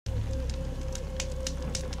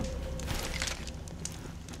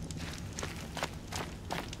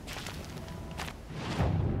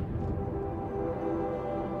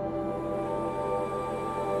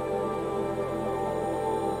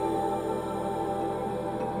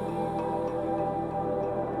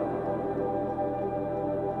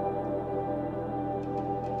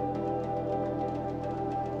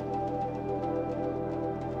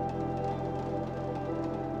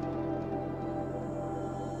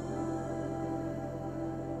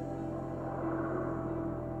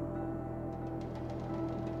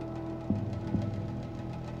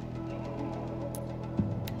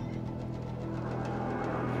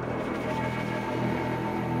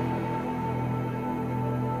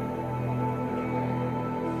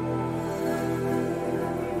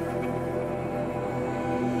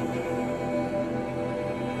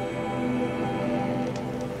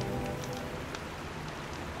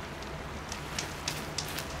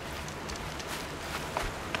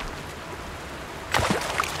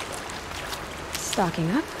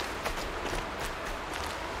Stocking up.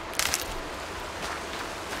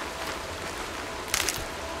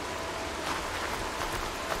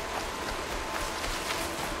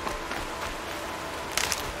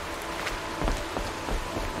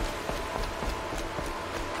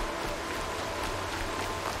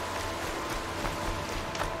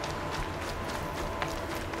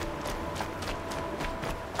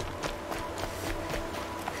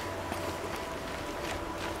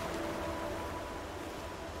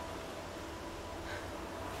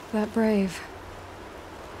 That brave.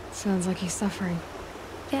 Sounds like he's suffering.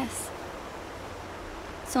 Yes.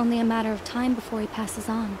 It's only a matter of time before he passes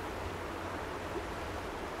on.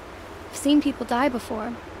 I've seen people die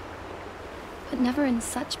before, but never in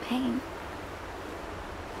such pain.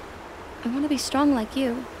 I want to be strong like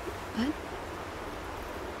you, but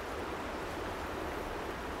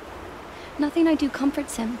nothing I do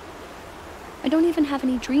comforts him. I don't even have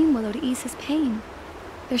any dream willow to ease his pain.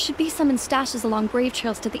 There should be some in stashes along grave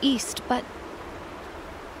trails to the east, but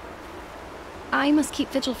I must keep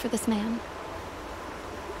vigil for this man.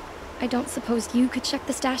 I don't suppose you could check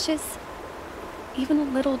the stashes? Even a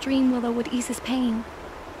little dream willow would ease his pain.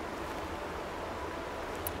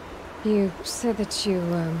 You said that you,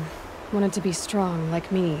 wanted to be strong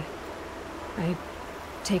like me. I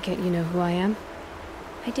take it you know who I am?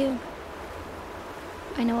 I do.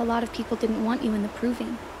 I know a lot of people didn't want you in the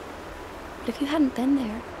proving. But if you hadn't been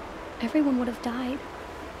there, everyone would have died.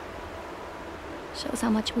 Shows how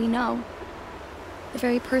much we know. The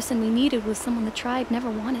very person we needed was someone the tribe never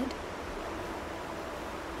wanted.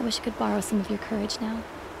 I wish I could borrow some of your courage now.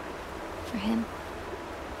 For him.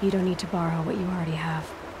 You don't need to borrow what you already have.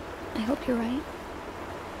 I hope you're right.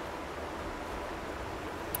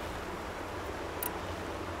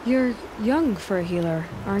 You're young for a healer,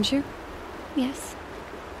 aren't you? Yes.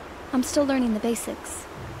 I'm still learning the basics.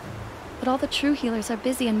 But all the true healers are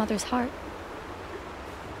busy in Mother's heart.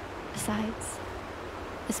 Besides,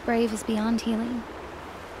 this brave is beyond healing.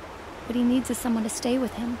 What he needs is someone to stay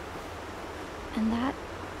with him. And that,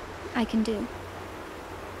 I can do.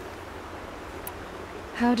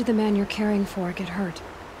 How did the man you're caring for get hurt?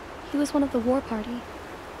 He was one of the war party,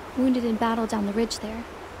 wounded in battle down the ridge there.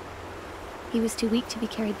 He was too weak to be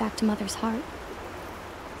carried back to Mother's heart.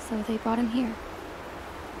 So they brought him here.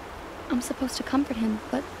 I'm supposed to comfort him,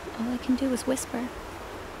 but all I can do is whisper.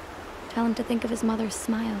 Tell him to think of his mother's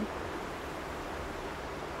smile.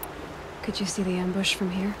 Could you see the ambush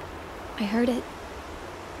from here? I heard it.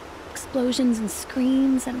 Explosions and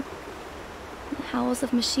screams and the howls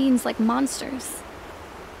of machines like monsters.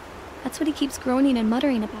 That's what he keeps groaning and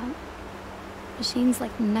muttering about. Machines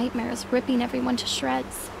like nightmares ripping everyone to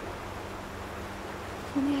shreds.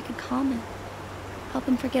 If only I could calm him. Help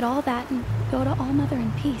him forget all that and go to All Mother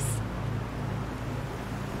in peace.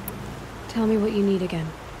 Tell me what you need again.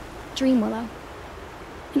 Dream willow.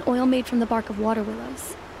 An oil made from the bark of water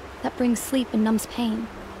willows that brings sleep and numbs pain.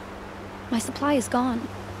 My supply is gone,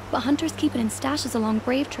 but hunters keep it in stashes along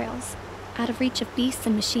grave trails, out of reach of beasts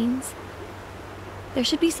and machines. There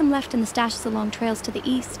should be some left in the stashes along trails to the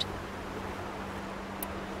east.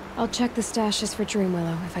 I'll check the stashes for dream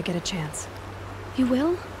willow if I get a chance. You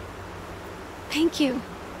will? Thank you.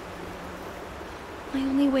 My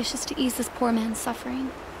only wish is to ease this poor man's suffering.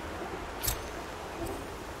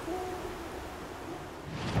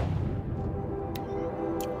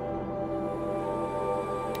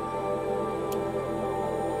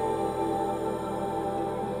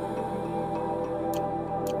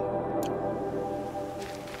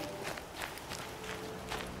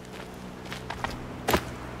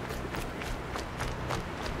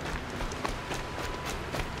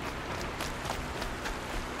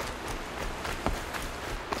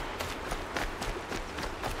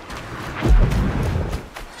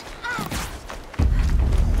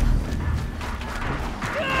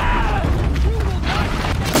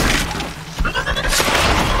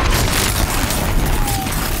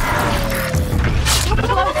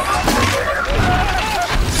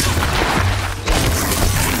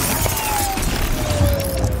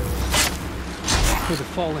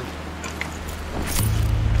 Fallen.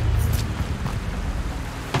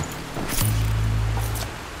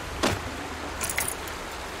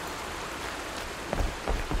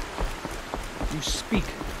 You speak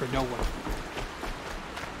for no one.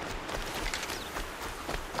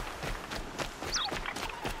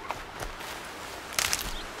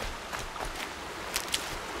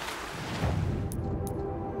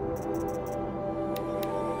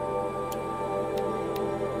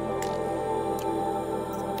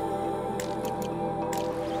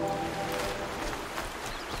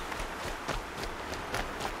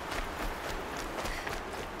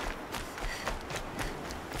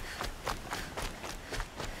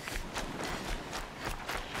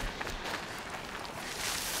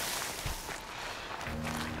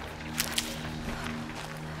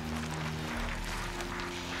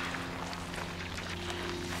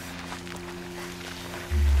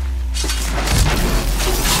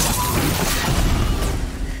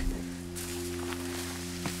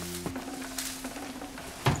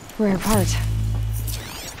 Rare part.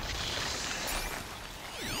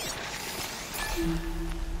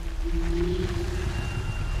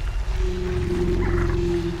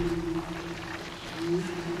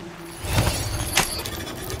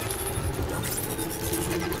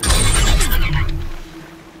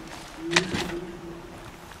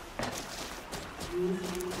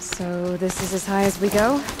 So this is as high as we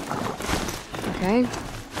go? Okay.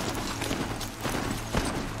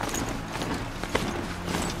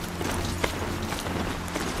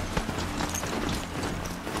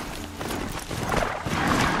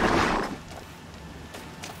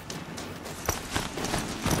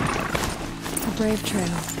 A brave trail.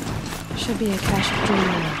 Should be a cache of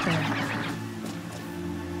dreamland up there.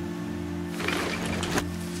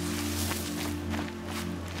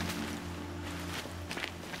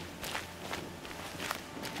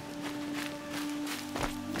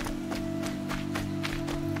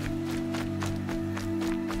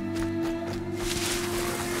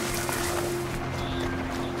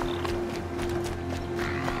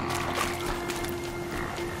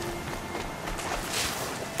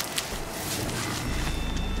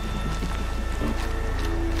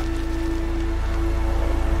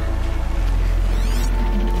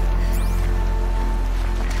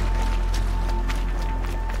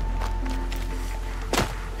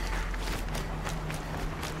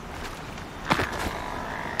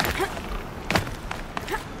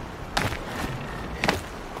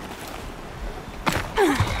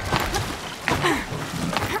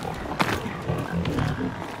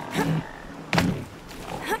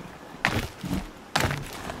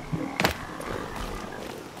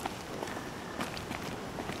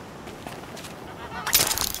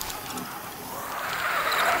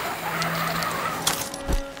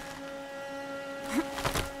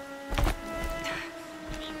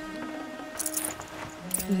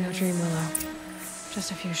 No dream willow.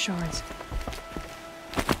 Just a few shards.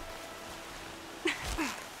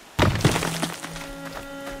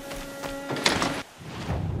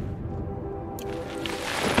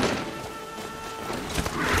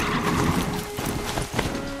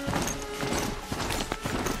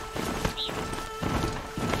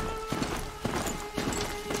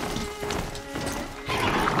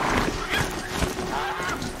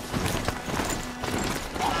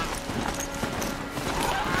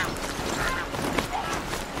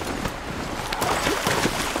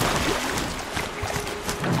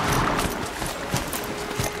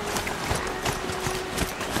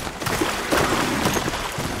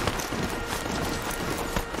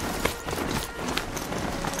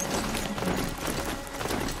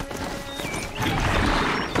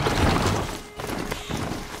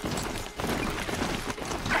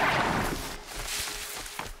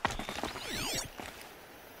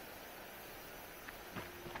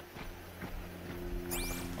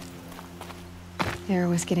 The air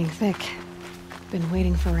was getting thick. Been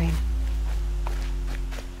waiting for rain.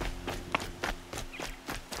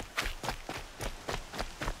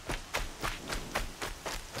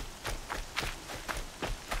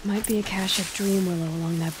 Might be a cache of dream willow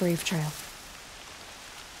along that brave trail.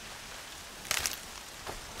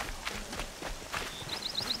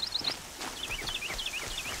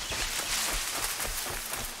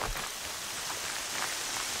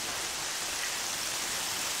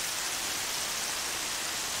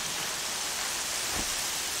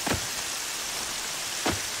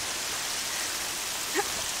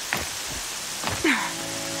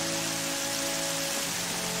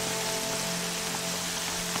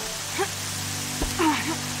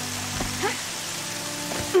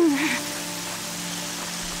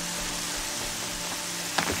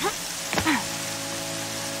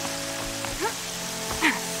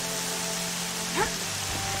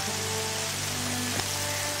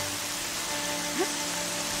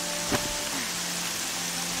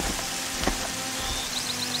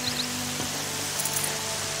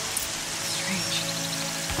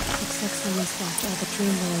 Someone's locked all the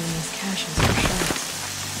dream willow in these caches for shards.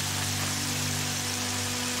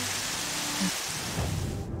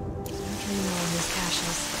 There's no dream willow in these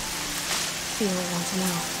caches. Feel it want to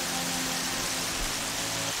know.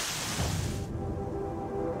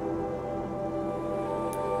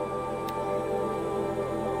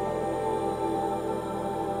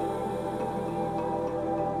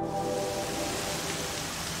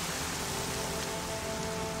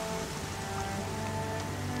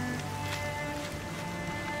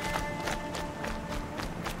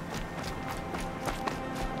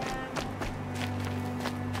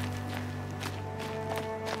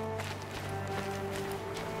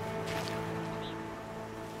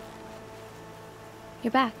 You're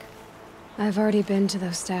back. I've already been to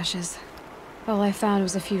those stashes. All I found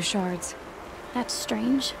was a few shards. That's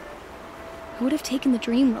strange. Who would have taken the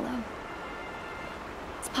dream willow?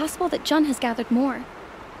 It's possible that Jun has gathered more.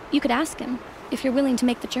 You could ask him, if you're willing to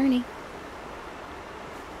make the journey.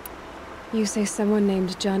 You say someone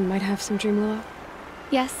named Jun might have some dream willow?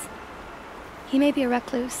 Yes. He may be a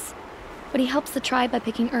recluse, but he helps the tribe by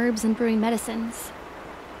picking herbs and brewing medicines.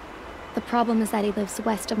 The problem is that he lives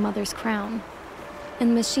west of Mother's Crown,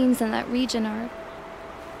 and the machines in that region are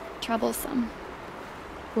troublesome.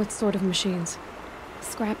 What sort of machines?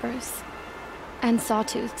 Scrappers. And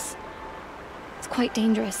sawtooths. It's quite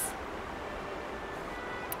dangerous.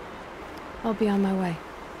 I'll be on my way.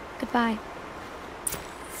 Goodbye.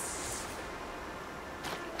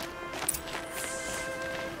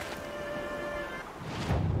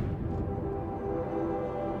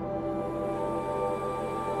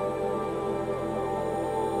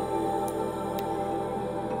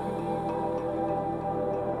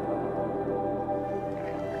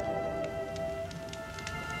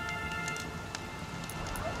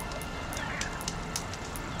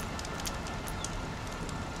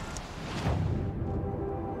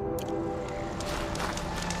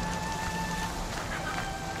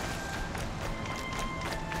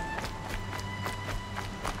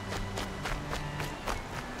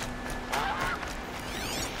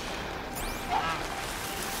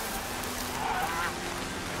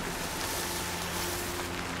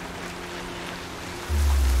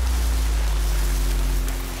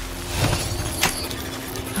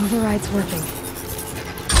 Override's working.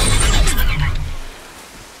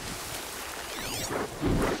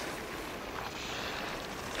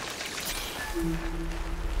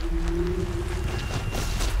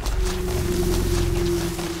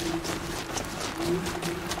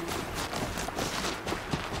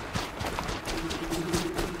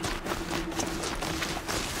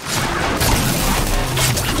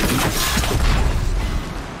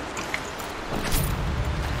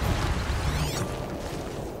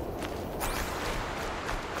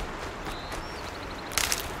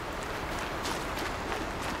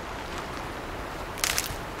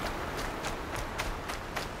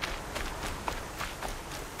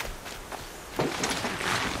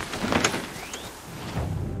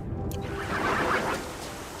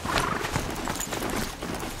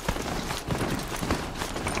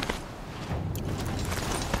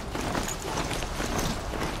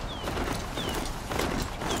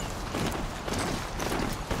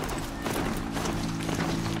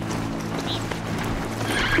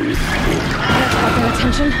 Got their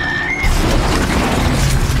attention.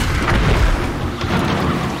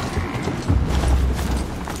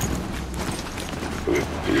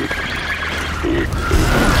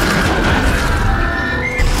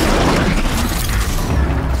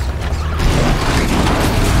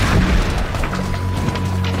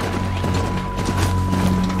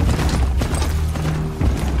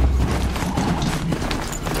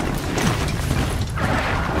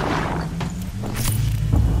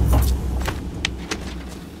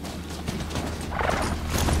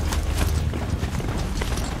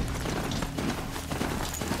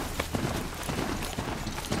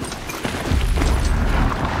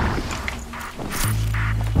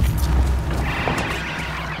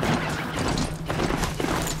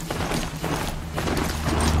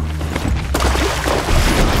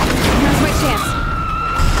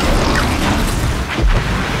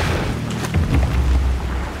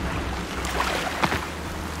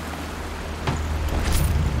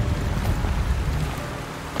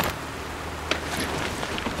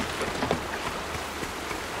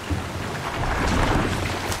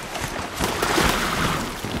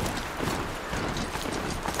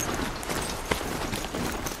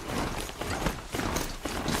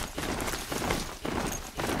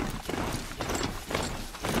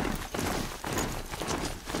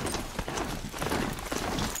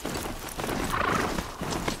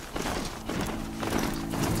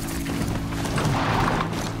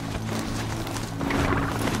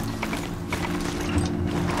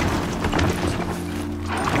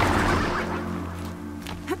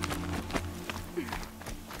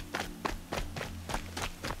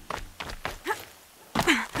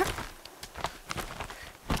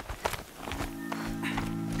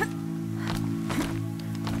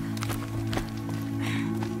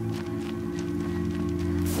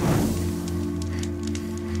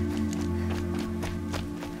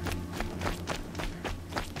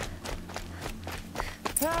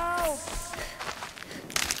 Help!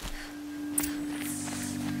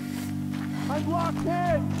 I'm locked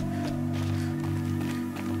in!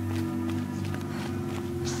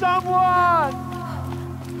 Someone!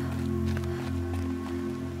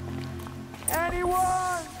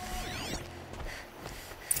 Anyone!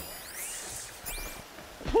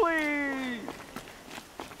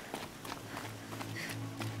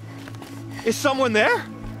 Is someone there?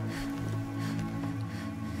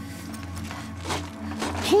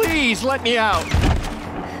 Please, let me out!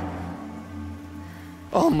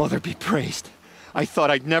 Oh, Mother be praised. I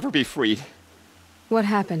thought I'd never be freed. What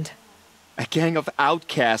happened? A gang of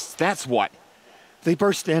outcasts, that's what. They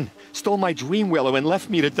burst in, stole my dream willow, and left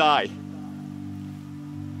me to die.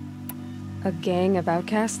 A gang of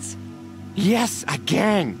outcasts? Yes, a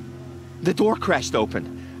gang! The door crashed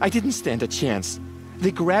open. I didn't stand a chance.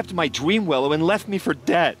 They grabbed my dream willow and left me for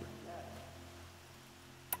dead.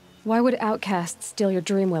 Why would outcasts steal your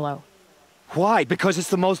dream willow? Why? Because it's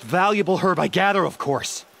the most valuable herb I gather, of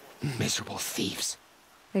course. Miserable thieves.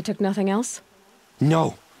 They took nothing else?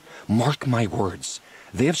 No. Mark my words.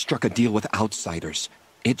 They have struck a deal with outsiders.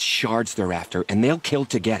 It's shards they're after, and they'll kill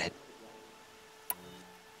to get it.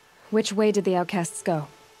 Which way did the outcasts go?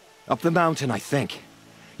 Up the mountain, I think.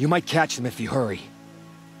 You might catch them if you hurry.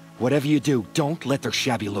 Whatever you do, don't let their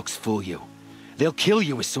shabby looks fool you. They'll kill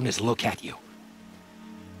you as soon as look at you.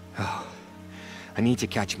 Oh, I need to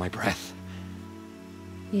catch my breath.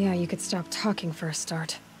 Yeah, you could stop talking for a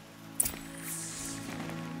start.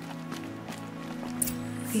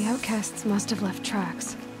 The outcasts must have left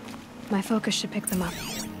tracks. My focus should pick them up.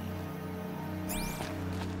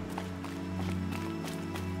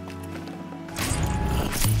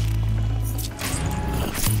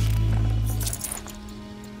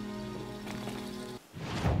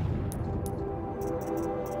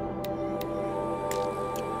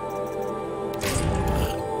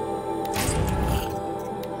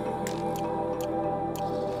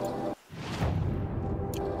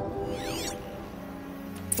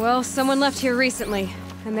 Well, someone left here recently,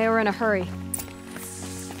 and they were in a hurry.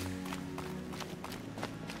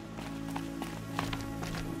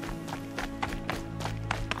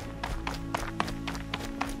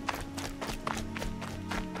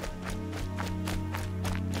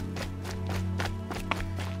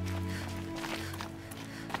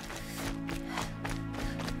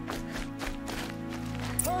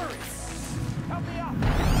 Hurry! Help me out!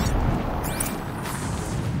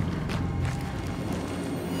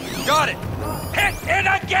 Got it! Hit it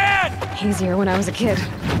again! Easier when I was a kid.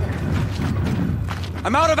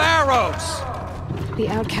 I'm out of arrows! The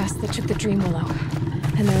outcasts that took the dream willow,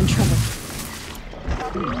 and they're in trouble.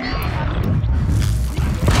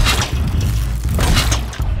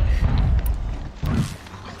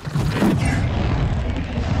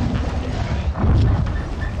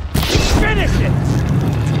 Finish it!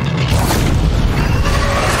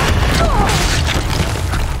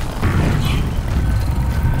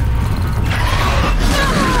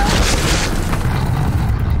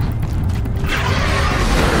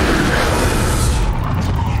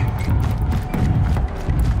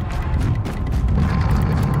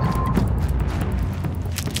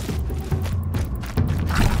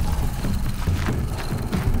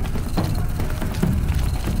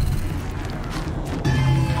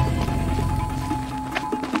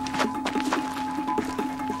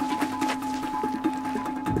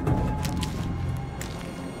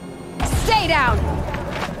 Stay down!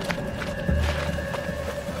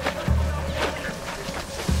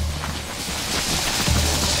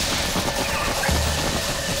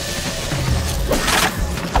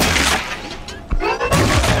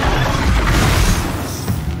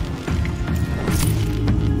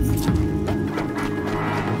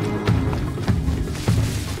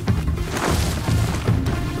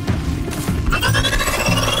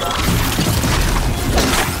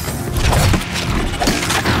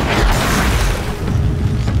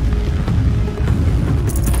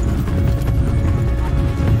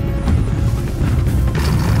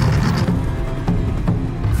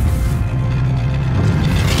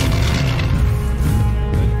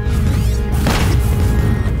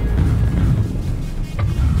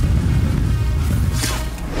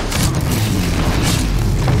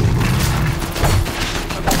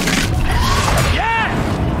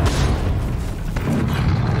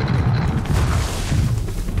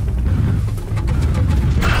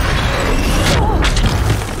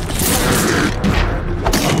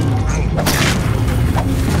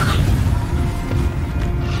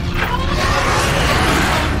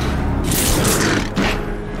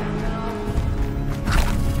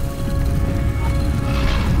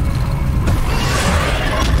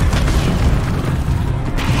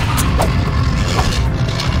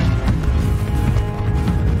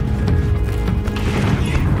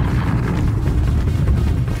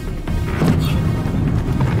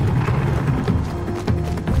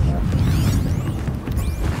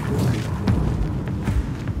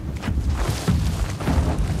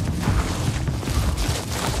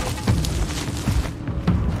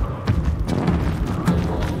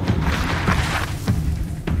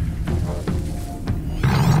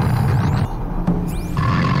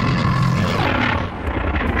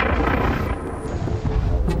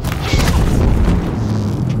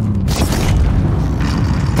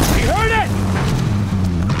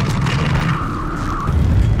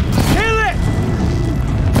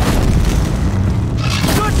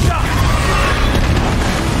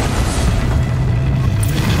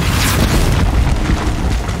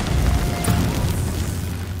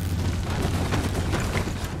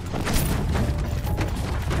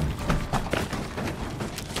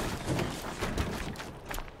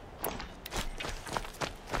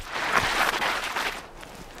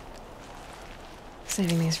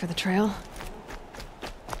 saving these for the trail.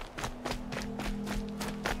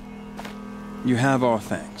 You have our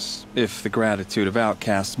thanks, if the gratitude of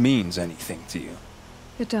outcasts means anything to you.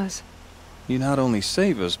 It does. You not only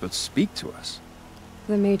save us, but speak to us.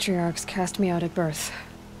 The matriarchs cast me out at birth.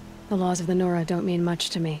 The laws of the Nora don't mean much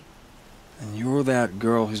to me. And you're that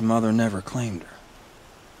girl whose mother never claimed her.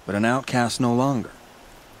 But an outcast no longer.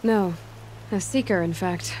 No. A seeker, in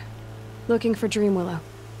fact. Looking for Dreamwillow.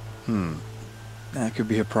 That could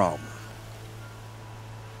be a problem.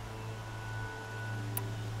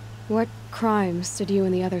 What crimes did you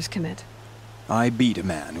and the others commit? I beat a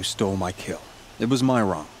man who stole my kill. It was my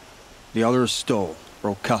wrong. The others stole,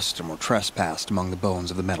 broke custom, or trespassed among the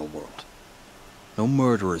bones of the metal world. No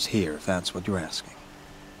murderers here, if that's what you're asking.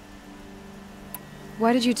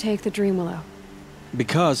 Why did you take the Dreamwillow?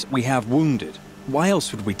 Because we have wounded. Why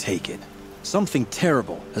else would we take it? Something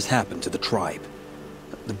terrible has happened to the tribe.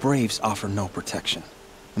 The Braves offer no protection.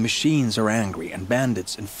 The machines are angry, and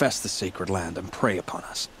bandits infest the sacred land and prey upon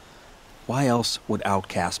us. Why else would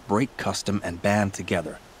outcasts break custom and band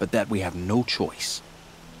together, but that we have no choice?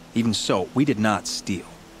 Even so, we did not steal.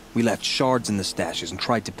 We left shards in the stashes and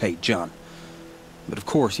tried to pay John. But of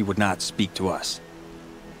course he would not speak to us.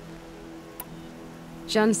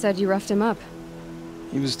 Jun said you roughed him up.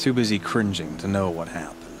 He was too busy cringing to know what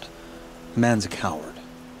happened. The man's a coward.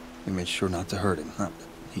 We made sure not to hurt him, not that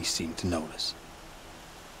he seemed to notice.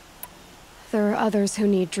 There are others who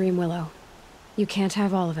need Dreamwillow. You can't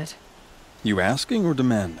have all of it. You asking or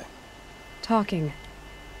demanding? Talking.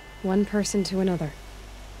 One person to another.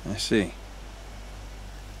 I see.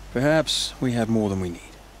 Perhaps we have more than we need.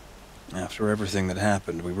 After everything that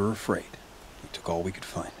happened, we were afraid. We took all we could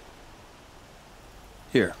find.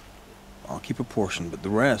 Here, I'll keep a portion, but the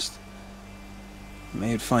rest...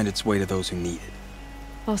 may it find its way to those who need it.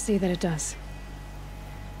 I'll see that it does.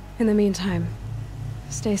 In the meantime,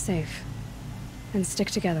 stay safe. And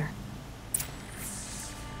stick together.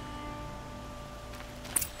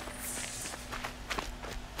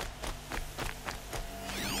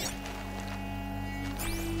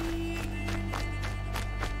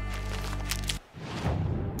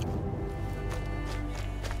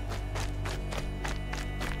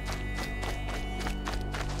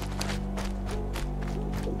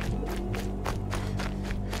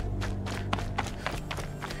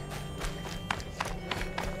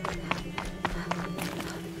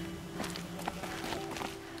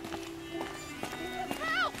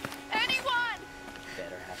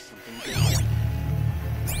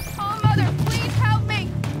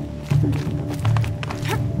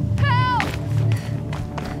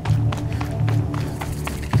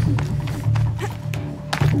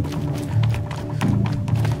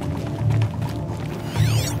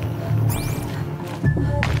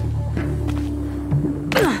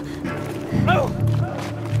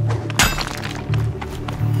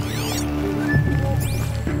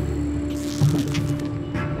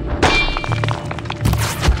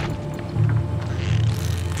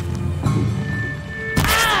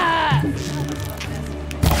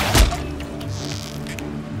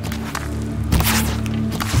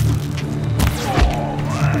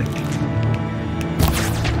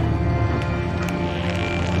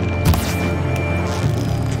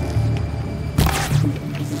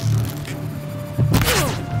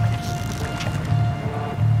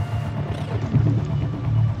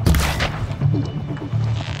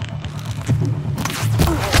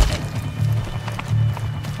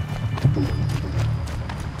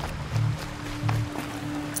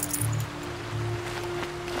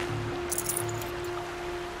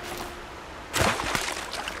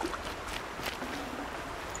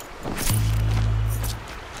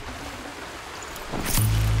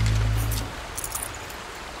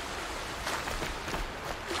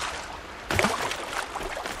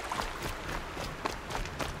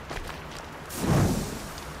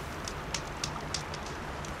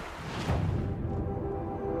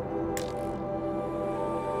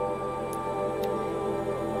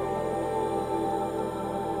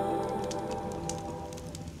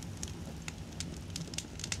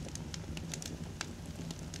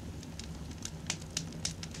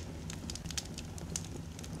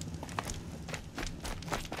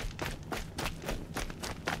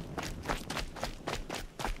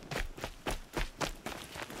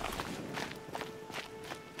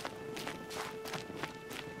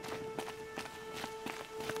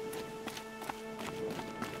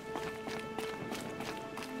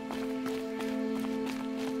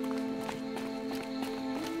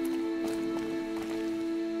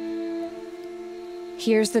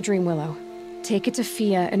 Here's the Dreamwillow. Take it to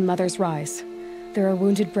Fia and Mother's Rise. There are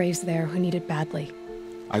wounded Braves there who need it badly.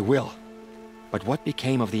 I will. But what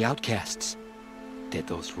became of the outcasts? Did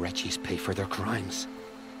those wretches pay for their crimes?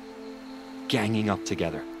 Ganging up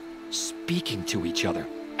together, speaking to each other,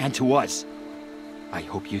 and to us. I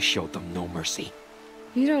hope you showed them no mercy.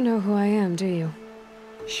 You don't know who I am, do you?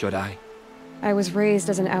 Should I? I was raised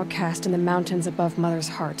as an outcast in the mountains above Mother's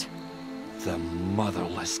Heart. The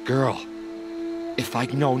motherless girl. If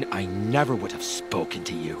I'd known, I never would have spoken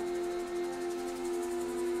to you.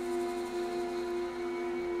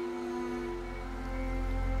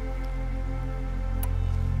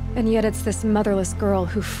 And yet it's this motherless girl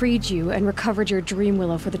who freed you and recovered your dream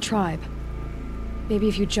willow for the tribe. Maybe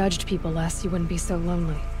if you judged people less, you wouldn't be so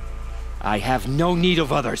lonely. I have no need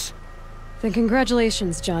of others. Then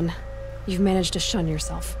congratulations, Jun. You've managed to shun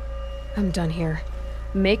yourself. I'm done here.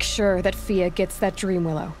 Make sure that Fia gets that dream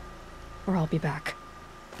willow, or I'll be back.